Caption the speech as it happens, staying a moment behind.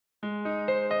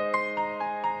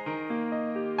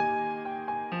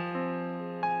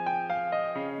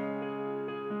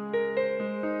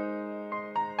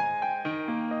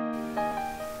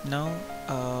Now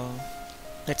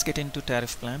let's get into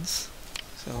tariff plans.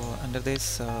 So under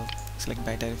this select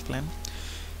by tariff plan.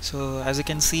 So as you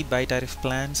can see, by tariff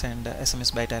plans and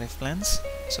SMS by tariff plans.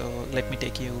 So let me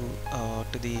take you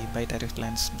to the by tariff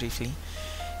plans briefly.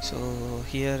 So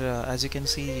here as you can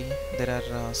see, there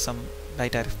are some by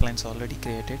tariff plans already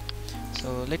created.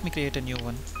 So let me create a new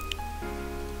one.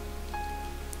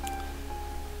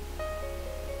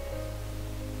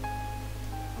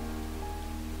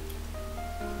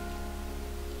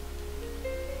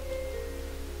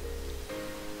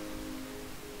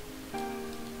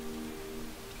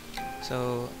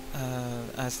 So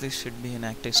as this should be an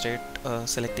active state,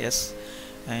 select yes,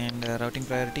 and routing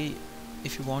priority,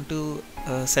 if you want to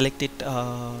select it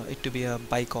it to be a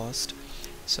by cost,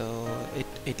 so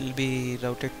it will be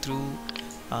routed through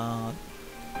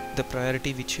the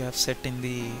priority which you have set in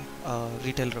the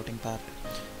retail routing part.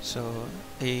 So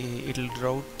it will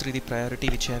route through the priority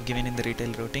which you have given in the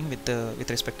retail routing with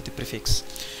respect to the prefix.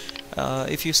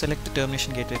 If you select the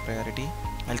termination gateway priority,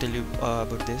 I'll tell you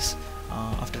about this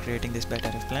after creating this by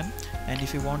tariff plan. And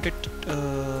if you wanted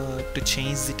to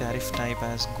change the tariff type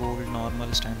as gold,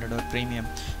 normal, standard or premium,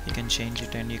 you can change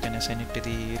it and you can assign it to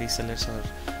the resellers or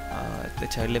the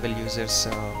child level users,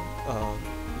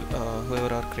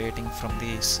 whoever are creating from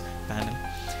this panel.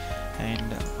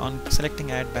 And on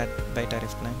selecting add by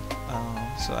tariff plan,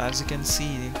 so as you can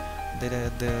see,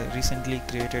 the recently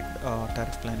created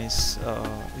tariff plan is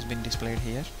being displayed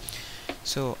here.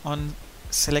 So on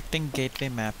selecting gateway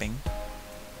mapping,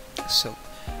 so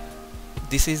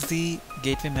this is the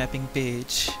gateway mapping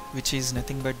page, which is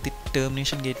nothing but the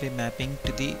termination gateway mapping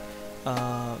to the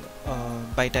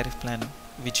by tariff plan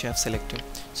which you have selected.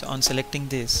 So on selecting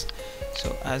this,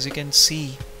 so as you can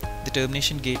see, the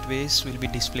termination gateways will be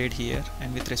displayed here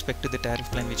and with respect to the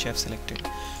tariff plan which you have selected.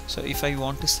 So if I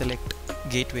want to select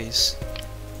gateways,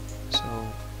 so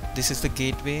this is the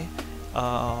gateway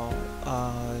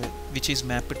which is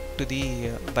mapped to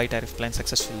the by tariff plan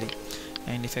successfully.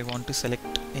 And if I want to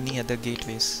select any other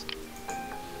gateways,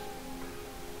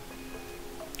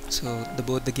 so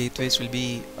both the gateways will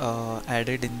be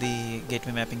added in the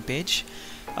gateway mapping page.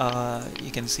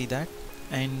 You can see that.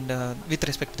 And with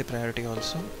respect to the priority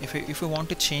also, if you want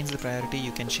to change the priority,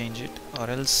 you can change it or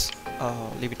else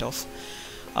leave it off.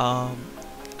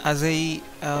 As I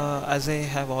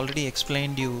have already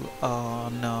explained you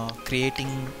on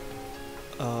creating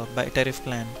by tariff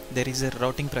plan, there is a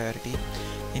routing priority.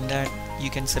 In that you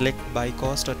can select by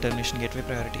cost or termination gateway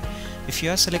priority. If you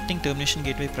are selecting termination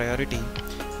gateway priority,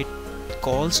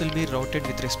 calls will be routed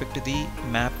with respect to the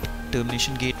mapped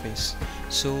termination gateways.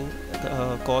 So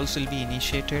calls will be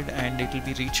initiated and it will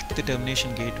be reached to the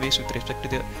termination gateways with respect to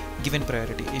the given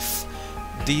priority. If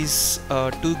these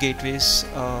two gateways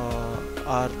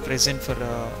are present for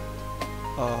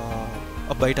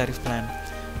a by tariff plan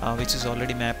which is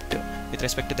already mapped with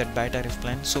respect to that by tariff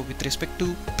plan, so with respect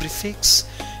to prefix,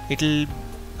 it will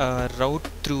route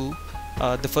through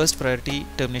the first priority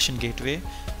termination gateway.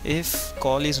 If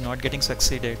call is not getting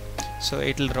succeeded, so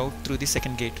it will route through the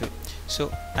second gateway.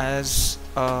 So as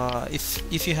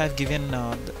if you have given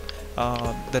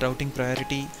the routing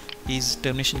priority is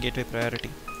termination gateway priority,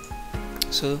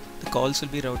 so the calls will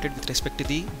be routed with respect to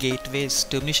the gateways,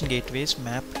 termination gateways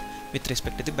mapped with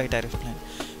respect to the by tariff plan.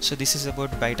 So this is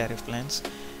about by tariff plans.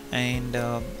 And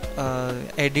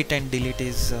edit and delete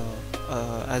is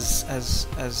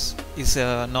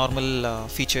normal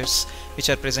features which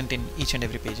are present in each and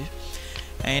every page.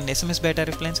 And SMS by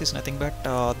tariff plans is nothing but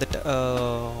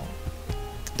the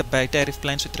by tariff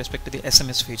plans with respect to the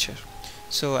SMS feature.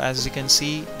 So as you can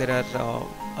see, there are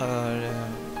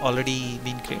already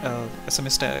been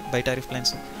SMS by tariff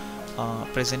plans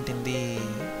present in the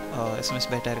SMS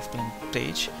by tariff plan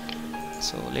page.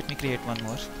 So let me create one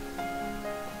more.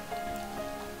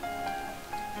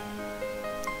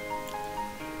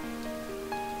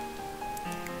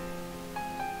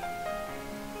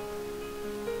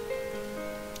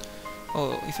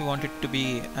 Oh, if you want it to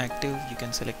be active, you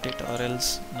can select it or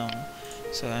else no.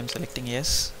 So I'm selecting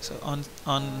yes. So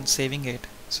on saving it,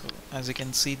 so as you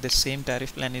can see, the same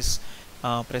tariff plan is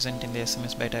present in the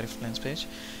SMS by tariff plans page,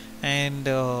 and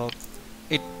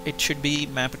it should be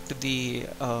mapped to the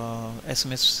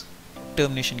SMS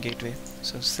termination gateway.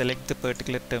 So select the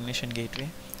particular termination gateway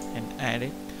and add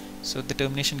it. So the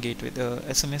termination gateway, the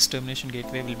SMS termination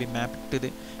gateway will be mapped to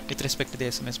the with respect to the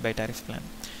SMS by tariff plan.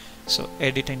 So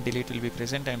edit and delete will be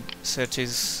present and search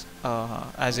is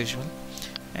as usual.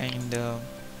 And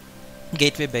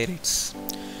gateway by rates.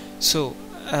 So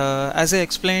as I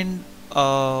explained,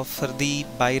 for the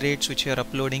buy rates which you are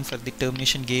uploading for the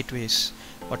termination gateways,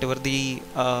 whatever the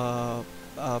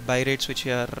buy rates which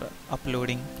you are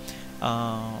uploading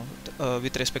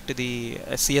with respect to the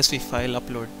CSV file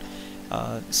upload,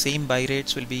 same buy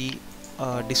rates will be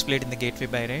displayed in the gateway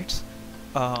buy rates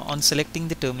on selecting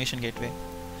the termination gateway,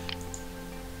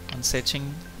 on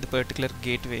searching the particular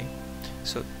gateway.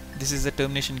 So this is the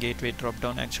termination gateway drop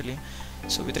down actually.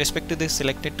 So with respect to the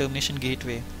selected termination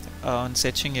gateway, on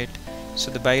searching it, so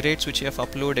the buy rates which you have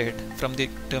uploaded from the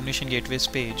termination gateways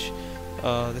page,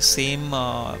 the same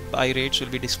buy rates will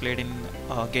be displayed in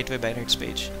gateway buy rates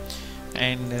page,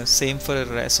 and same for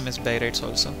SMS buy rates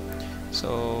also.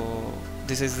 So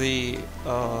this is the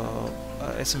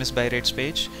SMS buy rates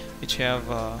page which you have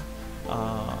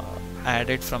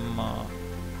added from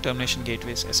termination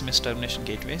gateways, SMS termination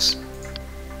gateways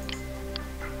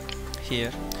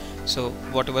here. So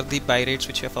whatever the buy rates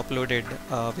which you have uploaded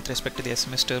with respect to the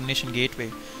SMS termination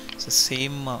gateway, so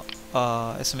same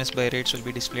SMS buy rates will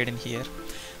be displayed in here.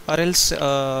 Or else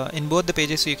in both the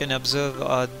pages you can observe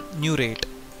a new rate.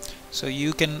 So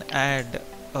you can add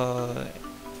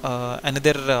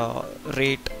another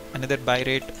rate, another buy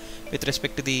rate with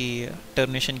respect to the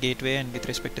termination gateway and with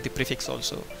respect to the prefix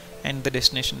also, and the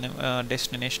destination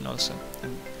also.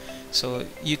 And so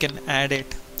you can add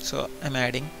it. So I'm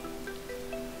adding.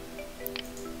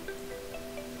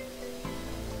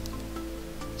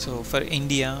 So for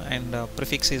India, and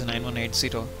prefix is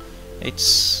 9180.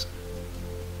 It's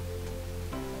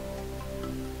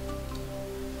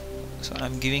so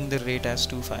I'm giving the rate as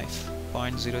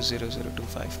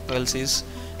 25.00025. Pulse is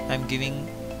I'm giving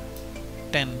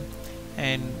 10,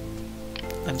 and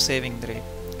I'm saving the rate.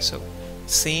 So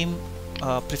same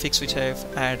prefix which I have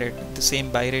added, the same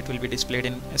buy rate will be displayed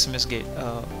in SMS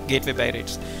gateway buy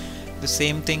rates. The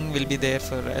same thing will be there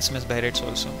for SMS buy rates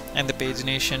also, and the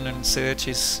pagination and search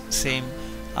is same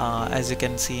as you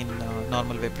can see in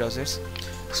normal web browsers.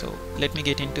 So let me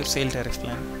get into sale tariff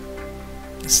plan.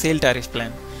 Sale tariff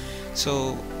plan.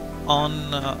 So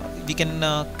on we can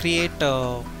create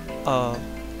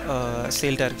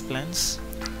sale tariff plans.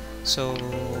 So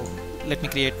let me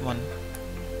create one.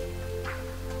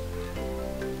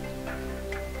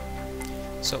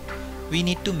 So we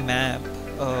need to map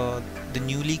the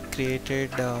newly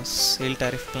created sale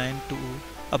tariff plan to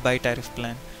a buy tariff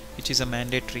plan, which is a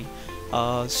mandatory.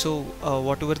 So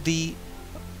whatever the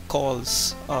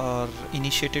calls are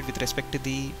initiated with respect to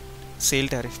the sale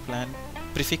tariff plan,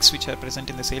 prefix which are present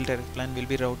in the sale tariff plan will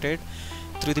be routed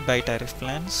through the buy tariff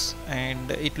plans,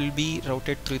 and it will be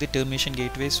routed through the termination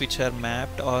gateways which are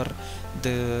mapped, or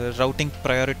the routing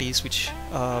priorities which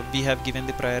we have given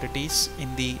the priorities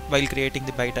in the while creating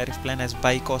the buy tariff plan as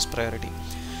buy cost priority.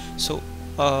 So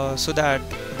so that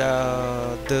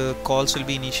the calls will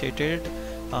be initiated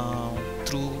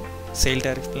through sale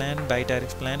tariff plan, buy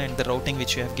tariff plan, and the routing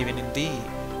which you have given in the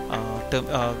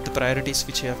priorities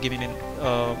which you have given in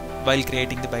while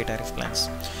creating the buy tariff plans.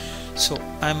 So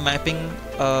I'm mapping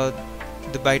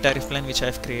the buy tariff plan which I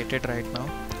have created right now.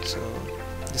 So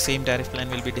the same tariff plan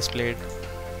will be displayed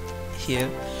here.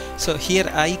 So here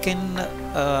I can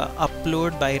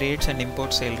upload buy rates and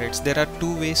import sale rates. There are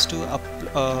two ways to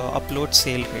upload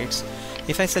sale rates.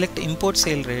 If I select import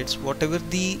sale rates, whatever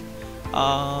the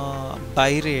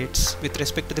buy rates with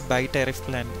respect to the buy tariff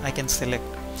plan I can select.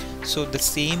 So the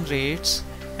same rates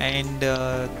and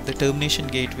the termination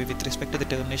gateway with respect to the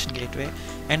termination gateway,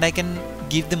 and I can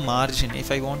give the margin.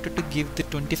 If I wanted to give the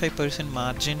 25%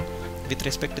 margin with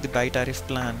respect to the buy tariff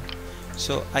plan,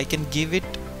 so I can give it,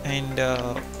 and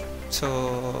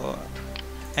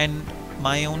and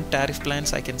my own tariff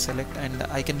plans I can select, and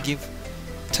I can give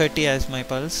 30 as my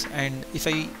pulse. And if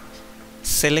I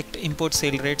select import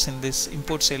sale rates in this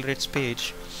import sale rates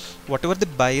page, whatever the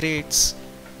buy rates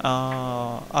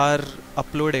are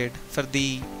uploaded for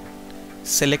the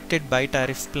selected buy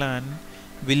tariff plan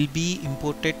will be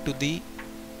imported to the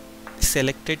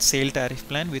selected sale tariff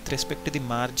plan with respect to the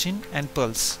margin and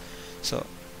pulse. So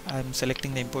I'm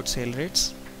selecting the import sale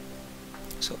rates.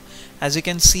 So as you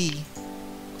can see,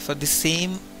 for the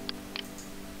same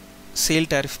sale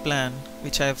tariff plan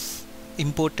which I have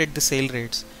imported the sale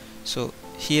rates, so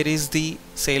here is the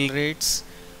sale rates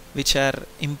which are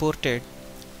imported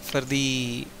for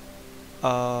the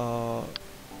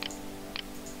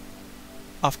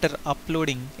after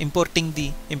importing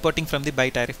from the buy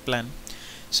tariff plan.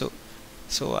 So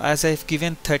as I have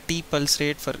given 30 pulse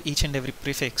rate for each and every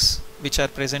prefix which are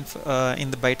present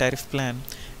in the buy tariff plan,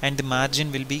 and the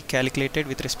margin will be calculated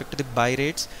with respect to the buy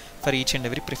rates for each and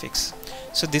every prefix.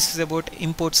 So this is about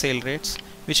import sale rates,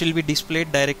 which will be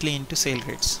displayed directly into sale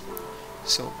rates.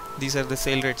 So these are the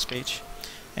sale rates page,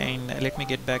 and let me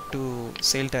get back to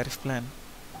sale tariff plan.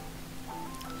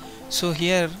 So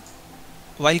here,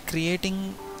 while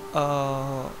creating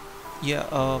while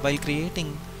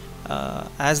creating,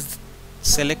 as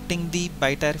selecting the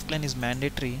by tariff plan is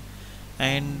mandatory,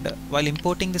 and while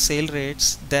importing the sale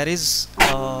rates, there is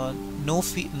no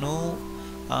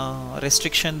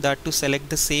restriction that to select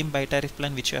the same by tariff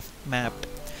plan which you have mapped.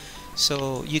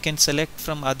 So you can select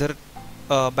from other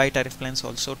by tariff plans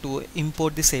also to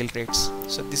import the sale rates.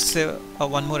 So this is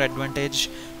one more advantage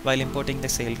while importing the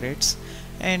sale rates.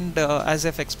 And as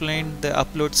I've explained, the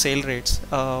upload sale rates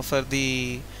for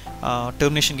the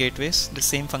termination gateways, the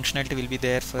same functionality will be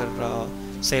there for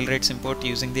sale rates import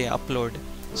using the upload.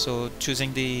 So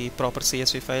choosing the proper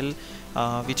CSV file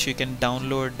which you can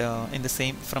download in the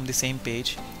same from the same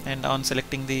page, and on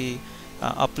selecting the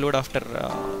upload after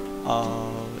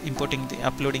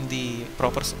uploading the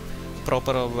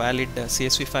proper valid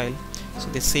CSV file, so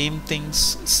the same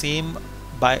things, same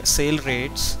by sale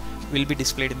rates will be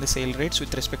displayed in the sale rates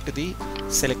with respect to the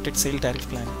selected sale tariff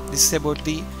plan. This is about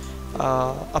the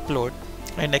upload,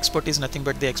 and export is nothing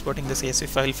but the exporting the CSV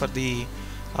file for the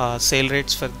sale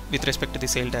rates with respect to the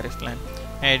sale tariff plan.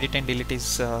 Edit and delete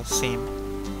is same.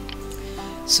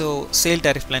 So sale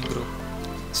tariff plan group.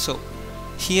 So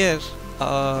here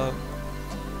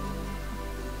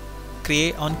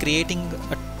creating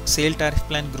a sale tariff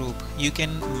plan group, you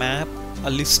can map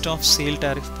a list of sale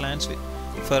tariff plans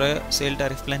for a sale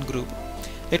tariff plan group.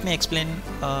 Let me explain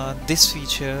this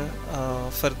feature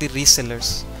for the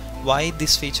resellers. Why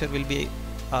this feature will be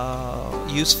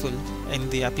useful in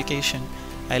the application,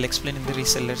 I'll explain in the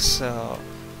resellers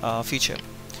feature.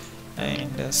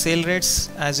 And sale rates,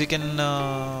 as you can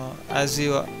as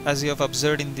you have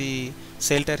observed in the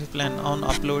sale tariff plan, on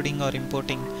uploading or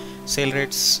importing, sale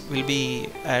rates will be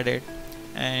added,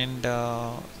 and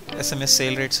SMS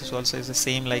sale rates is also the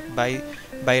same, like buy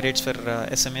rates for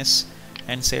SMS,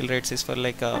 and sale rates is for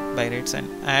like buy rates, and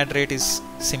add rate is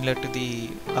similar to the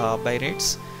buy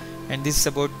rates. And this is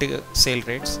about the sale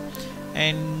rates.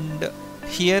 And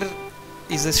here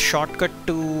is a shortcut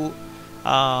to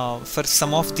for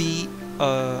some of the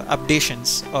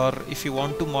updations, or if you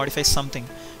want to modify something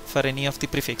for any of the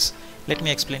prefix. Let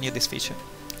me explain you this feature.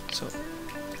 So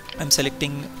I'm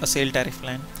selecting a sale tariff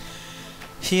plan.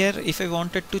 Here, if I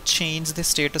wanted to change the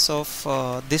status of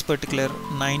this particular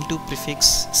 92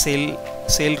 prefix sale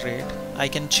rate, I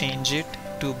can change it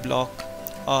to block.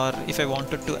 Or if I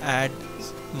wanted to add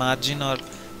margin or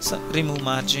remove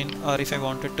margin, or if I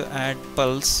wanted to add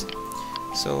pulse,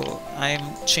 so I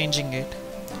am changing it.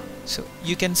 So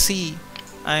you can see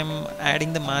I am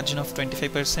adding the margin of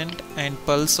 25% and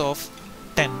pulse of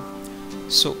 10.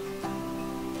 So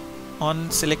on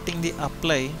selecting the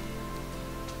apply,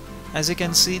 as you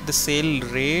can see, the sale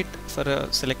rate for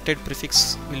a selected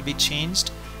prefix will be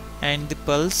changed and the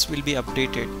pulse will be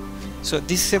updated. So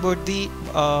this is about the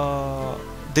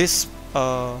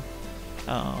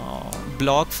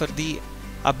block for the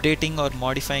updating or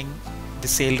modifying the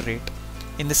sale rate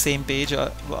in the same page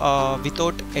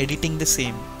without editing the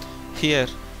same. Here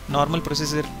normal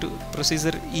procedure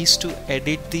is to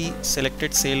edit the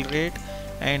selected sale rate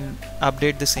and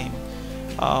update the same.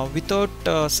 Without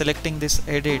selecting this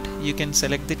edit, you can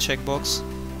select the checkbox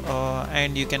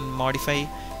and you can modify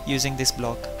using this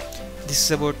block. This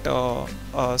is about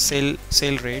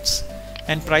sale rates.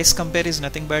 And price compare is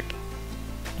nothing but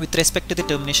with respect to the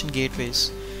termination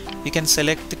gateways. You can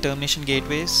select the termination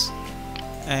gateways,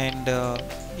 and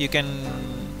you can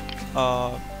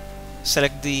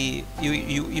select the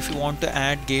if you want to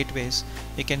add gateways,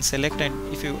 you can select,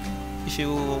 and if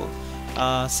you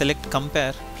select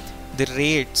compare, the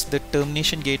rates, the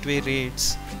termination gateway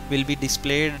rates will be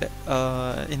displayed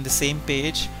in the same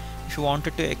page. If you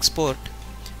wanted to export,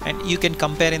 and you can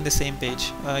compare in the same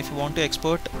page. If you want to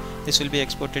export, this will be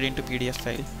exported into PDF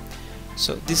file.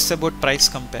 So this is about price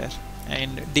compare.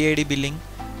 And DID billing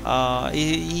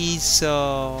is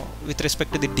with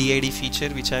respect to the DID feature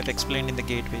which I have explained in the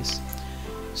gateways.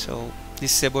 So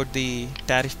this is about the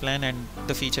tariff plan and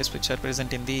the features which are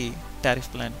present in the tariff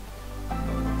plan.